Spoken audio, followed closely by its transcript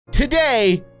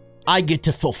Today, I get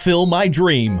to fulfill my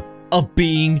dream of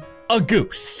being a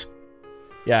goose.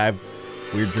 Yeah, I have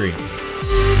weird dreams.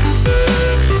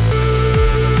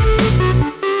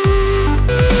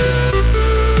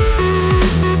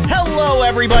 Hello,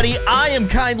 everybody. I am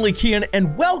kindly Keyin,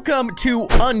 and welcome to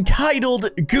Untitled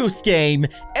Goose Game,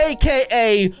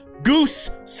 aka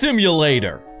Goose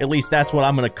Simulator. At least that's what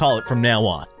I'm gonna call it from now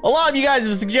on. A lot of you guys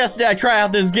have suggested I try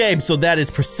out this game, so that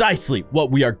is precisely what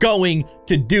we are going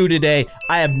to do today.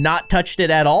 I have not touched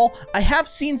it at all. I have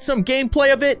seen some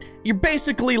gameplay of it. You're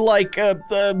basically like a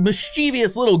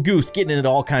mischievous little goose getting into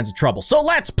all kinds of trouble. So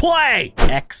let's play!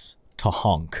 X to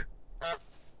honk.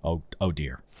 Oh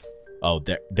dear. Oh,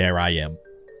 there I am.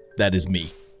 That is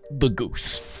me, the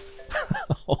goose.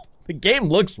 The game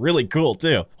looks really cool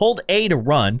too. Hold A to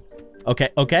run. Okay.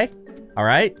 All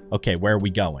right. Okay, where are we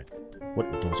going?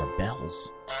 What? Those are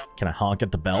bells. Can I honk at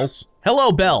the bells?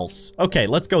 Hello, bells. Okay,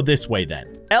 let's go this way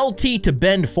then. LT to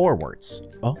bend forwards.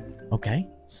 Oh, okay.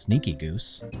 Sneaky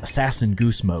goose. Assassin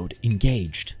goose mode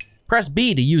engaged. Press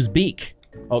B to use beak.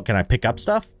 Oh, can I pick up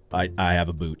stuff? I have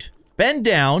a boot. Bend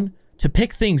down to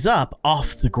pick things up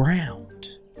off the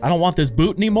ground. I don't want this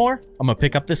boot anymore. I'm gonna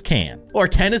pick up this can. Or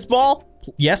tennis ball?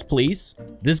 Yes, please.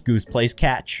 This goose plays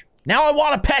catch. Now I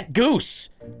want a pet goose.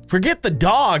 Forget the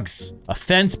dogs. A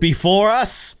fence before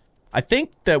us. I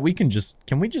think that we can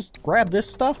we just grab this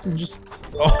stuff and just,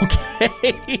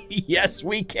 okay. Yes,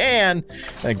 we can.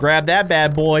 And grab that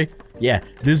bad boy. Yeah,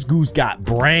 this goose got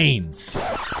brains.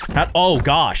 Oh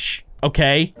gosh.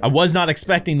 Okay, I was not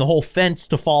expecting the whole fence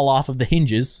to fall off of the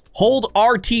hinges. Hold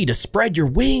RT to spread your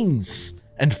wings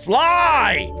and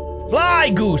fly.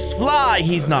 Fly, goose, fly.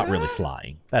 He's not really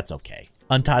flying. That's okay.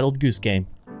 Untitled Goose Game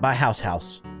by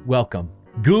House. Welcome.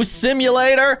 Goose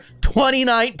Simulator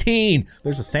 2019.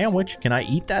 There's a sandwich. Can I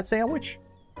eat that sandwich?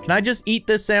 Can I just eat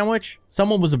this sandwich?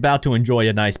 Someone was about to enjoy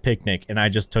a nice picnic and I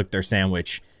just took their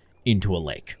sandwich into a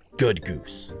lake. Good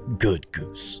goose. Good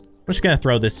goose. I'm just gonna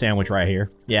throw this sandwich right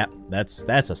here. Yeah, that's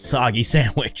a soggy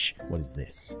sandwich. What is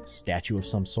this? A statue of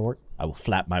some sort? I will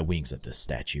flap my wings at this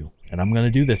statue. And I'm gonna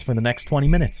do this for the next 20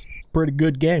 minutes. Pretty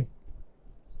good game.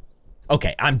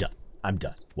 Okay, I'm done.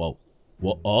 Whoa.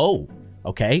 Oh,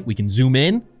 okay. We can zoom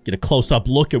in, get a close-up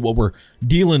look at what we're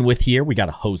dealing with here. We got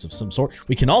a hose of some sort.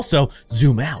 We can also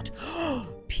zoom out.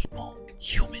 People,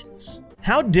 humans.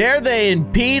 How dare they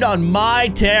impede on my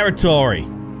territory?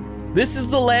 This is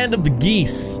the land of the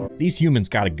geese. These humans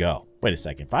gotta go. Wait a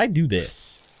second, if I do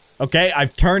this. Okay,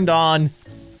 I've turned on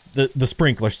the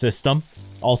sprinkler system.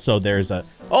 Also, there's a,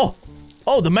 oh,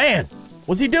 the man.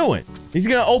 What's he doing? He's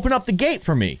gonna open up the gate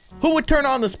for me. Who would turn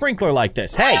on the sprinkler like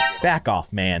this? Hey, back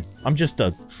off, man. I'm just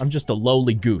a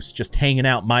lowly goose, just hanging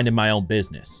out, minding my own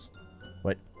business.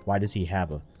 What? Why does he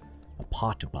have a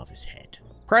pot above his head?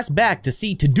 Press back to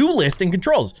see to-do list and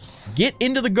controls. Get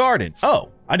into the garden. Oh,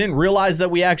 I didn't realize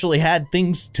that we actually had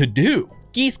things to do.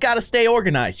 Geese gotta stay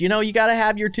organized. You know, you gotta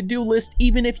have your to-do list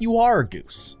even if you are a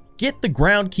goose. Get the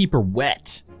groundkeeper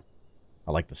wet.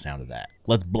 I like the sound of that.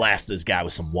 Let's blast this guy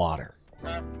with some water.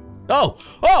 Oh!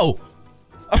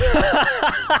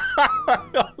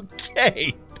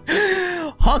 Okay.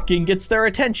 Honking gets their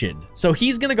attention. So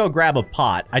he's gonna go grab a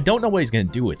pot. I don't know what he's gonna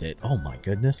do with it. Oh my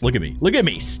goodness. Look at me. Look at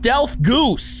me. Stealth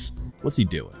goose. What's he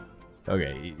doing?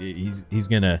 Okay, he's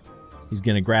gonna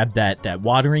grab that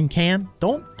watering can.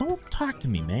 Don't talk to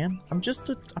me, man. I'm just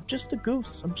a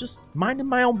goose. I'm just minding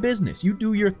my own business. You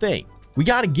do your thing. We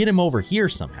gotta get him over here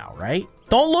somehow, right?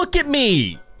 Don't look at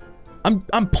me.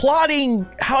 I'm plotting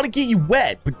how to get you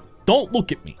wet, but don't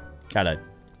look at me. Got a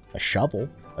shovel,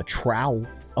 a trowel.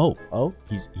 Oh,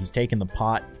 he's taking the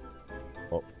pot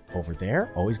over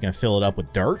there. Oh, he's gonna fill it up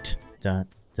with dirt. Dun.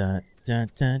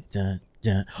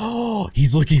 Oh,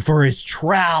 he's looking for his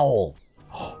trowel.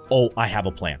 Oh, I have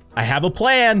a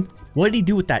plan. What did he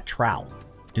do with that trowel?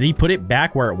 Did he put it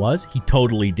back where it was? He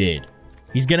totally did.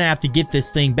 He's gonna have to get this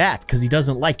thing back because he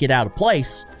doesn't like it out of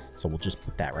place. So we'll just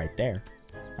put that right there.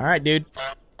 All right, dude.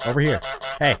 Over here.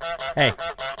 Hey,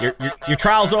 your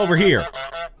trowel's over here.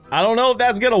 I don't know if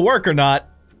that's gonna work or not,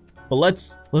 but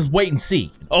let's wait and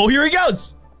see. Oh, here he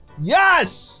goes.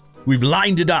 Yes! We've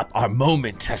lined it up. Our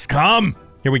moment has come.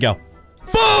 Here we go.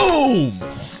 Boom!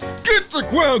 Get the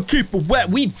groundkeeper wet.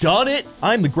 We've done it.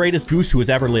 I'm the greatest goose who has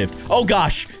ever lived. Oh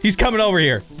gosh, he's coming over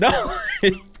here. No.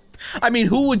 I mean,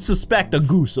 who would suspect a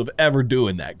goose of ever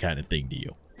doing that kind of thing to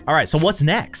you? All right, so what's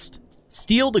next?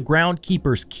 Steal the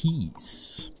groundkeeper's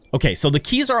keys. Okay, so the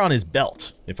keys are on his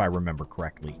belt, if I remember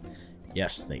correctly.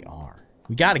 Yes, they are.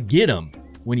 We gotta get him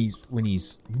when he's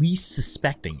least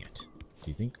suspecting it.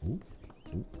 Do you think? Ooh,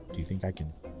 do you think I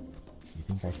can? Do you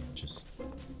think I can just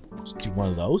do one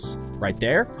of those right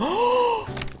there?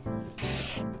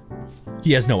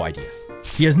 He has no idea.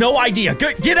 He has no idea.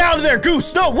 Get out of there,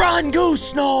 Goose. No, run,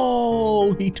 Goose.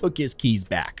 No, he took his keys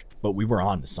back, but we were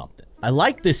on to something. I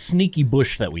like this sneaky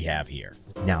bush that we have here.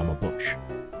 Now I'm a bush.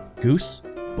 Goose,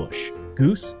 bush.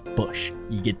 Goose, bush.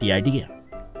 You get the idea.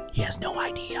 He has no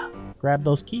idea. Grab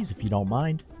those keys if you don't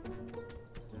mind.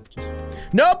 Just,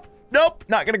 nope,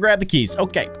 not gonna grab the keys.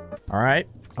 Okay, all right,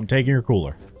 I'm taking your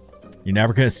cooler. You're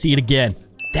never gonna see it again.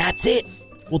 That's it.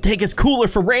 We'll take his cooler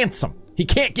for ransom. He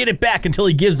can't get it back until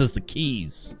he gives us the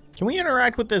keys. Can we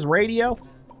interact with this radio?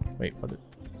 Wait, what?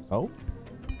 Oh,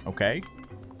 okay.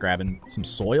 Grabbing some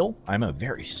soil. I'm a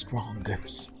very strong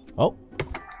goose. Oh,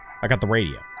 I got the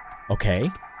radio. Okay.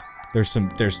 There's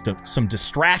some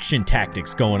distraction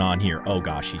tactics going on here. Oh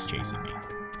gosh, he's chasing me.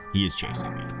 He is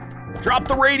chasing me. Drop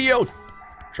the radio.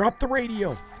 Drop the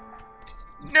radio.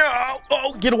 No.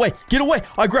 Oh, get away. Get away.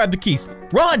 I grabbed the keys.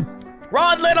 Run.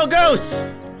 Run, little goose.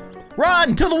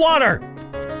 Run to the water.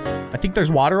 I think there's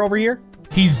water over here.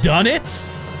 He's done it.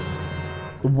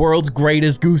 The world's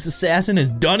greatest goose assassin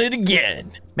has done it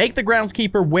again. Make the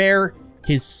groundskeeper wear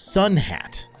his sun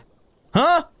hat.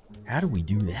 Huh? How do we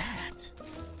do that?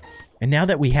 And now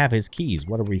that we have his keys,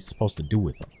 what are we supposed to do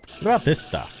with them? What about this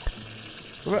stuff?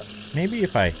 What about, maybe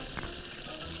if I,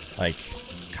 like,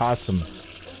 cause some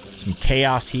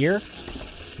chaos here?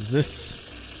 Is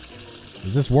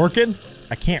this working?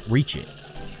 I can't reach it.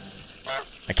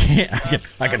 I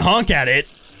can honk at it,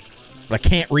 but I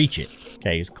can't reach it.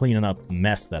 Okay, he's cleaning up the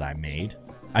mess that I made.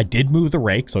 I did move the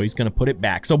rake, so he's gonna put it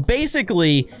back. So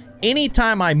basically,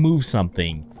 anytime I move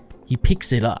something, he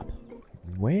picks it up.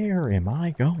 Where am I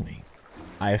going?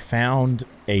 I found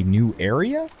a new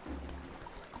area.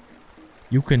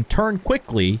 You can turn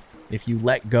quickly if you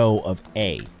let go of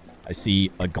A. I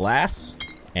see a glass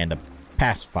and a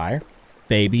pacifier.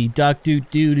 Baby duck doo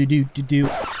doo doo doo doo doo.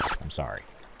 I'm sorry.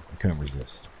 I couldn't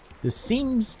resist. This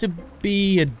seems to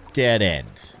be a dead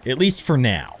end, at least for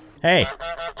now. Hey,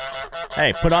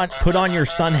 put on your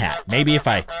sun hat. Maybe if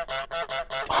I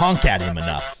honk at him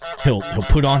enough, he'll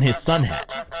put on his sun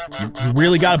hat. You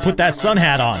really got to put that sun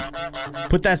hat on.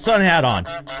 Put that sun hat on.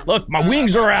 Look, my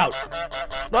wings are out.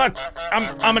 Look,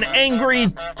 I'm an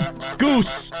angry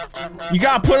goose. You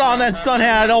got to put on that sun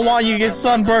hat. I don't want you to get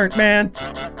sunburnt, man.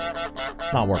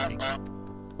 It's not working.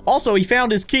 Also, he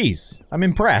found his keys. I'm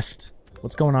impressed.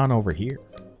 What's going on over here?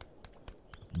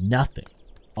 Nothing.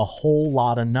 A whole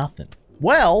lot of nothing.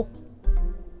 Well,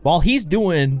 while he's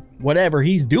doing whatever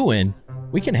he's doing,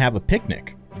 we can have a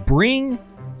picnic. Bring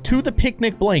to the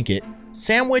picnic blanket,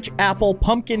 sandwich, apple,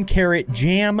 pumpkin, carrot,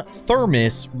 jam,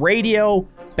 thermos, radio,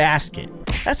 basket.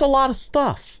 That's a lot of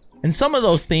stuff. And some of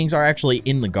those things are actually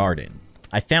in the garden.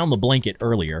 I found the blanket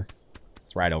earlier.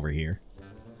 It's right over here.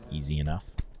 Easy enough.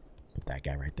 Put that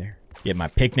guy right there. Get my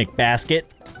picnic basket.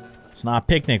 It's not a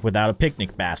picnic without a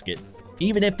picnic basket.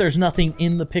 Even if there's nothing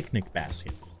in the picnic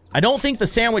basket. I don't think the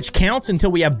sandwich counts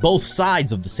until we have both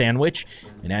sides of the sandwich.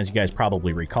 And as you guys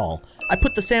probably recall, I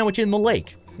put the sandwich in the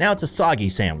lake. Now it's a soggy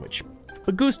sandwich.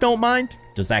 But Goose don't mind.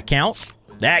 Does that count?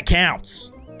 That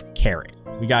counts. Carrot.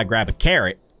 We gotta grab a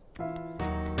carrot.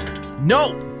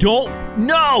 No, don't,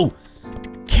 no!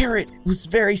 The carrot was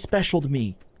very special to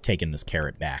me. Taking this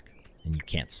carrot back, and you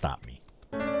can't stop me.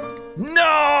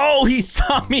 No! He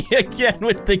saw me again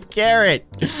with the carrot.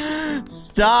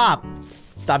 Stop.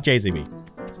 Stop chasing me.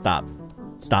 Stop.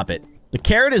 Stop it. The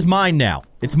carrot is mine now.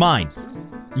 It's mine.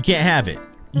 You can't have it.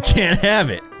 You can't have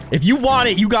it. If you want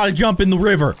it, you gotta jump in the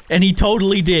river. And he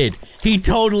totally did. He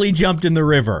totally jumped in the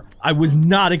river. I was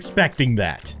not expecting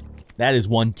that. That is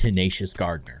one tenacious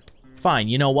gardener. Fine,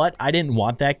 you know what? I didn't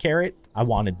want that carrot. I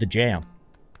wanted the jam.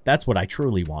 That's what I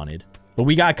truly wanted. But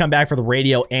we gotta come back for the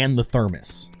radio and the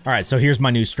thermos. All right, so here's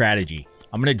my new strategy.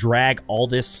 I'm gonna drag all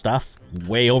this stuff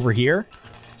way over here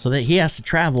so that he has to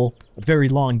travel a very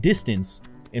long distance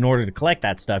in order to collect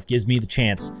that stuff. Gives me the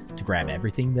chance to grab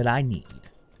everything that I need.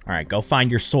 All right, go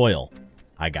find your soil.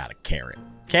 I got a carrot.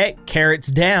 Okay,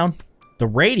 carrot's down. The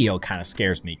radio kind of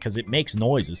scares me because it makes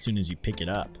noise as soon as you pick it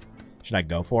up. Should I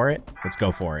go for it? Let's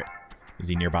go for it. Is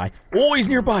he nearby? Oh, he's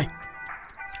nearby.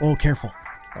 Oh, careful.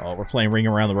 Oh, we're playing Ring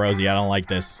Around the Rosie. I don't like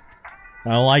this. I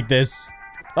don't like this.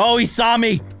 Oh, he saw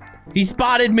me. He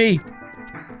spotted me.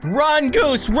 Run,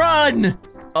 Goose, run.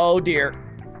 Oh, dear.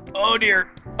 Oh,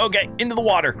 dear. Okay, into the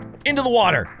water. Into the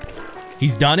water.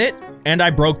 He's done it, and I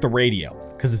broke the radio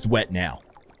because it's wet now.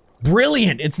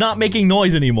 Brilliant. It's not making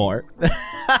noise anymore.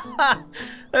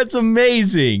 That's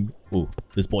amazing. Ooh,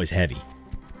 this boy's heavy.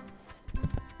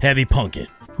 Heavy pumpkin.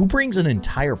 Who brings an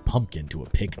entire pumpkin to a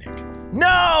picnic?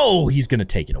 No! He's gonna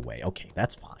take it away. Okay,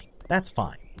 that's fine. That's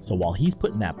fine. So while he's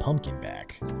putting that pumpkin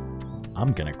back,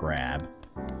 I'm gonna grab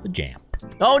the jam.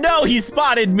 Oh no, he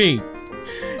spotted me!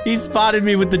 He spotted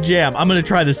me with the jam. I'm gonna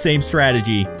try the same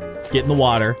strategy. Get in the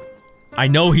water. I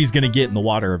know he's gonna get in the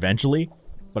water eventually,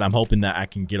 but I'm hoping that I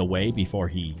can get away before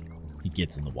he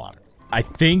gets in the water. I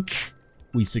think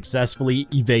we successfully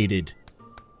evaded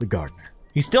the gardener.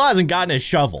 He still hasn't gotten his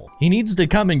shovel. He needs to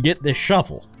come and get this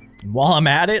shovel. And while I'm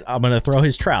at it, I'm gonna throw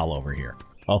his trowel over here.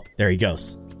 Oh, there he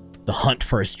goes. The hunt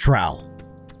for his trowel.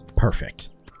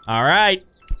 Perfect. All right.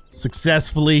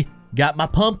 Successfully got my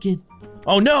pumpkin.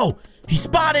 Oh no! He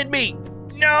spotted me!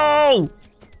 No!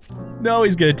 No,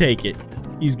 he's gonna take it.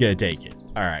 He's gonna take it.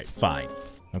 All right, fine.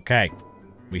 Okay.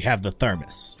 We have the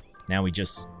thermos. Now we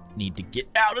just need to get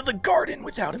out of the garden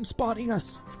without him spotting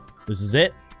us. This is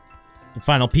it. The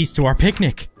final piece to our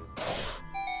picnic.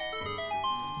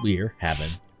 We're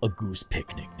having a goose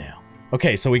picnic now.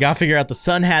 Okay, so we gotta figure out the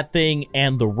sun hat thing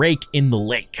and the rake in the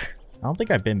lake. I don't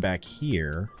think I've been back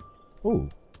here. Ooh.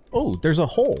 Oh, there's a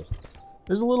hole.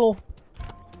 There's a little...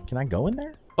 Can I go in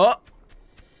there? Oh!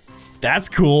 That's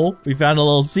cool. We found a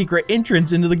little secret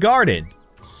entrance into the garden.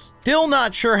 Still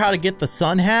not sure how to get the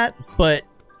sun hat, but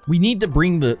we need to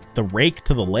bring the rake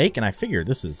to the lake, and I figure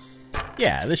this is...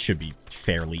 Yeah, this should be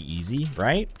fairly easy,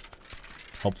 right?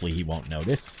 Hopefully he won't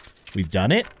notice. We've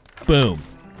done it. Boom.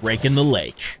 Rake in the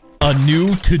lake. A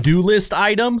new to-do list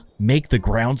item? Make the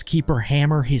groundskeeper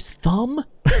hammer his thumb?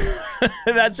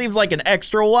 That seems like an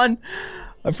extra one.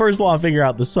 I first want to figure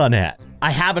out the sun hat.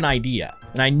 I have an idea,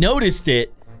 and I noticed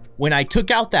it when I took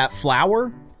out that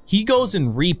flower. He goes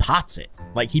and repots it.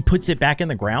 Like, he puts it back in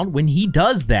the ground. When he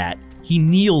does that, he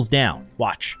kneels down.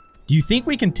 Watch. Do you think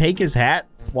we can take his hat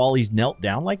while he's knelt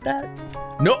down like that?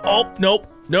 No. Oh, nope.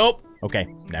 Nope.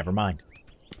 Okay, never mind.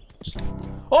 Just...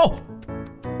 Oh!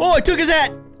 Oh, I took his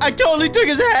hat! I totally took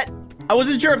his hat! I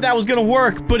wasn't sure if that was gonna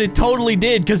work, but it totally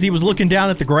did because he was looking down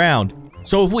at the ground.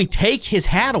 So if we take his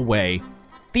hat away,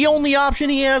 the only option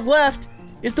he has left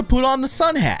is to put on the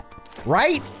sun hat,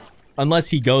 right? Unless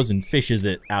he goes and fishes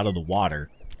it out of the water.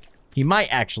 He might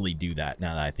actually do that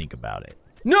now that I think about it.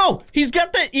 No! He's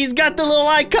got the little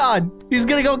icon! He's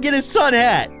gonna go get his sun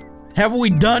hat! Have we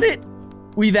done it?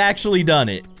 We've actually done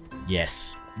it.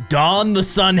 Yes. Don the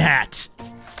sun hat!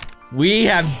 We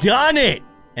have done it!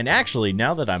 And actually,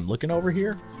 now that I'm looking over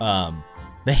here,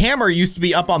 the hammer used to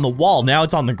be up on the wall. Now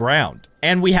it's on the ground.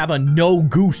 And we have a no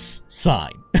goose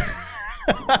sign.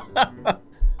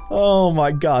 Oh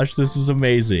my gosh, this is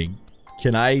amazing.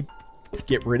 Can I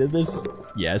get rid of this?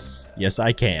 Yes. Yes,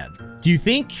 I can. Do you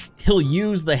think he'll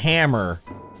use the hammer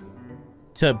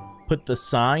to put the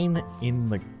sign in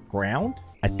the ground?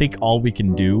 I think all we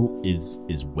can do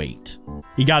is wait.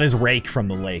 He got his rake from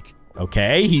the lake.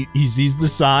 Okay, he sees the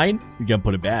sign. You gotta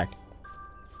put it back.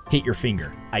 Hit your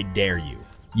finger. I dare you.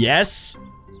 Yes.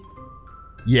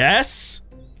 Yes.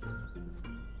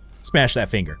 Smash that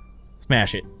finger.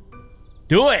 Smash it.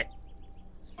 Do it.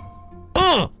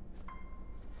 Ugh.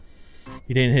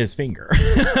 He didn't hit his finger.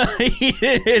 He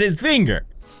didn't hit his finger.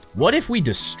 What if we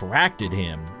distracted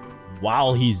him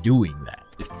while he's doing that?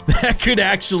 That could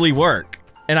actually work.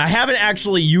 And I haven't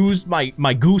actually used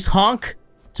my goose honk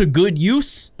to good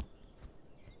use.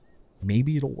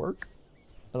 Maybe it'll work.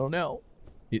 I don't know.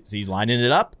 He's lining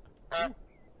it up.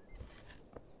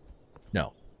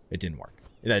 No, it didn't work.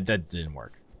 That didn't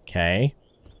work. Okay.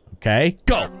 Okay.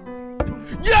 Go.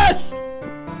 Yes!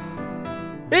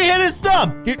 He hit his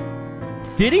thumb.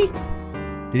 Did he?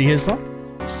 Did he hit his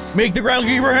thumb? Make the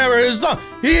groundskeeper hammer his thumb.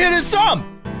 He hit his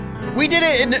thumb. We did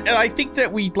it, and I think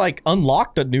that we like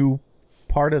unlocked a new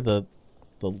part of the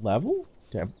level.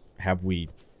 Have we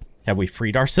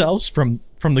freed ourselves from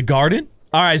the garden?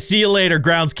 All right, see you later,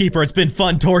 groundskeeper. It's been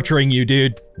fun torturing you,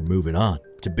 dude. We're moving on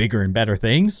to bigger and better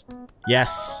things.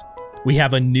 Yes, we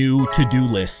have a new to-do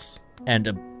list and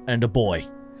a boy.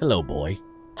 Hello, boy.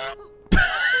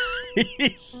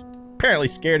 He's apparently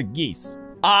scared of geese.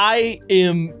 I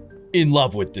am in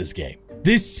love with this game.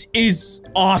 This is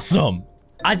awesome.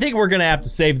 I think we're gonna have to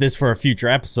save this for a future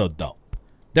episode, though.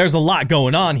 There's a lot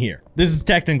going on here. This is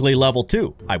technically level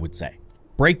 2, I would say.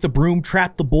 Break the broom,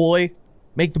 trap the boy,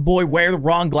 make the boy wear the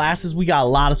wrong glasses. We got a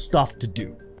lot of stuff to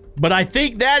do. But I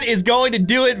think that is going to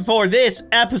do it for this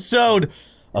episode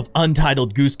of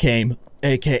Untitled Goose Game,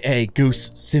 aka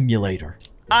Goose Simulator.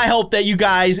 I hope that you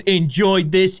guys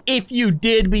enjoyed this. If you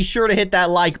did, be sure to hit that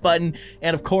like button.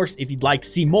 And of course, if you'd like to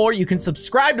see more, you can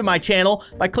subscribe to my channel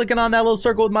by clicking on that little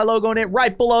circle with my logo in it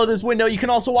right below this window. You can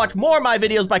also watch more of my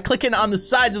videos by clicking on the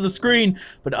sides of the screen.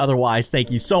 But otherwise,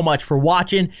 thank you so much for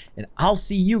watching, and I'll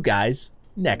see you guys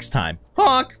next time.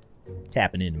 Honk!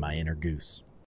 Tapping into my inner goose.